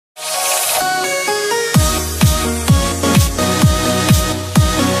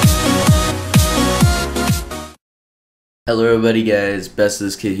Hello everybody guys,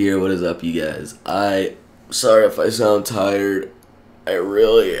 Bestest Kid here. What is up you guys? Sorry if I sound tired. I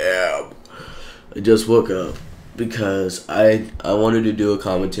really am. I just woke up because I wanted to do a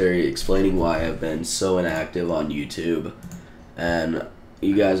commentary explaining why I've been so inactive on YouTube. And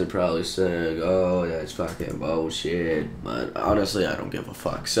you guys are probably saying, oh, that's fucking bullshit. But honestly, I don't give a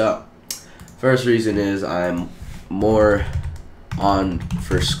fuck. So, first reason is I'm more on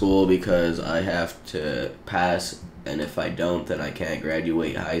for school because I have to pass, and if I don't, then I can't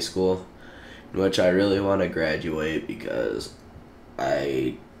graduate high school, which I really want to graduate because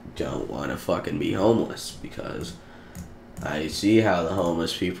I don't want to fucking be homeless, because I see how the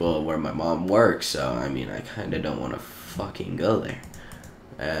homeless people where my mom works, so I mean I kind of don't want to fucking go there.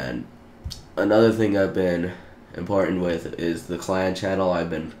 And another thing I've been important with is the clan channel. I've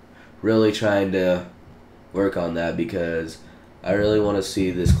been really trying to work on that because I really want to see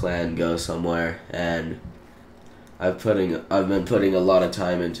this clan go somewhere, and I've been putting a lot of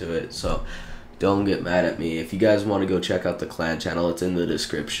time into it, so don't get mad at me. If you guys want to go check out the clan channel, it's in the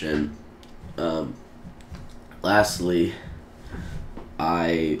description. Lastly,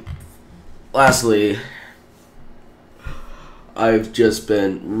 I've just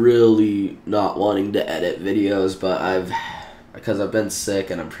been really not wanting to edit videos, but because I've been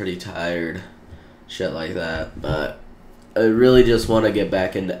sick and I'm pretty tired, shit like that. But I really just want to get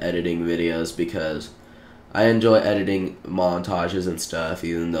back into editing videos because I enjoy editing montages and stuff,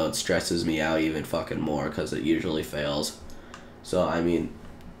 even though it stresses me out even fucking more because it usually fails. So I mean,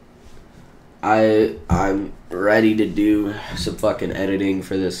 I'm ready to do some fucking editing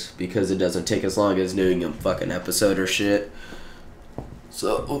for this because it doesn't take as long as doing a fucking episode or shit.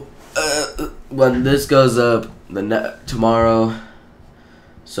 So when this goes up tomorrow,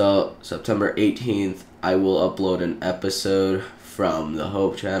 so September 18th, I will upload an episode from the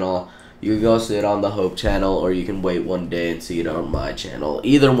Hope channel. You can go see it on the Hope channel, or you can wait one day and see it on my channel.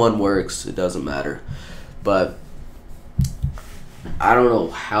 Either one works, it doesn't matter. But I don't know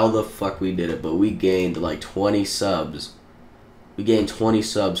how the fuck we did it, but we gained like 20 subs. We gained 20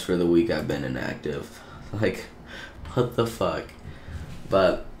 subs for the week I've been inactive. Like, what the fuck?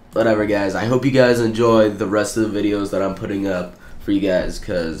 But whatever guys, I hope you guys enjoy the rest of the videos that I'm putting up for you guys,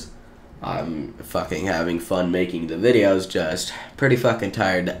 because I'm fucking having fun making the videos, just pretty fucking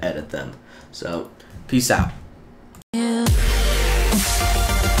tired to edit them. So, peace out.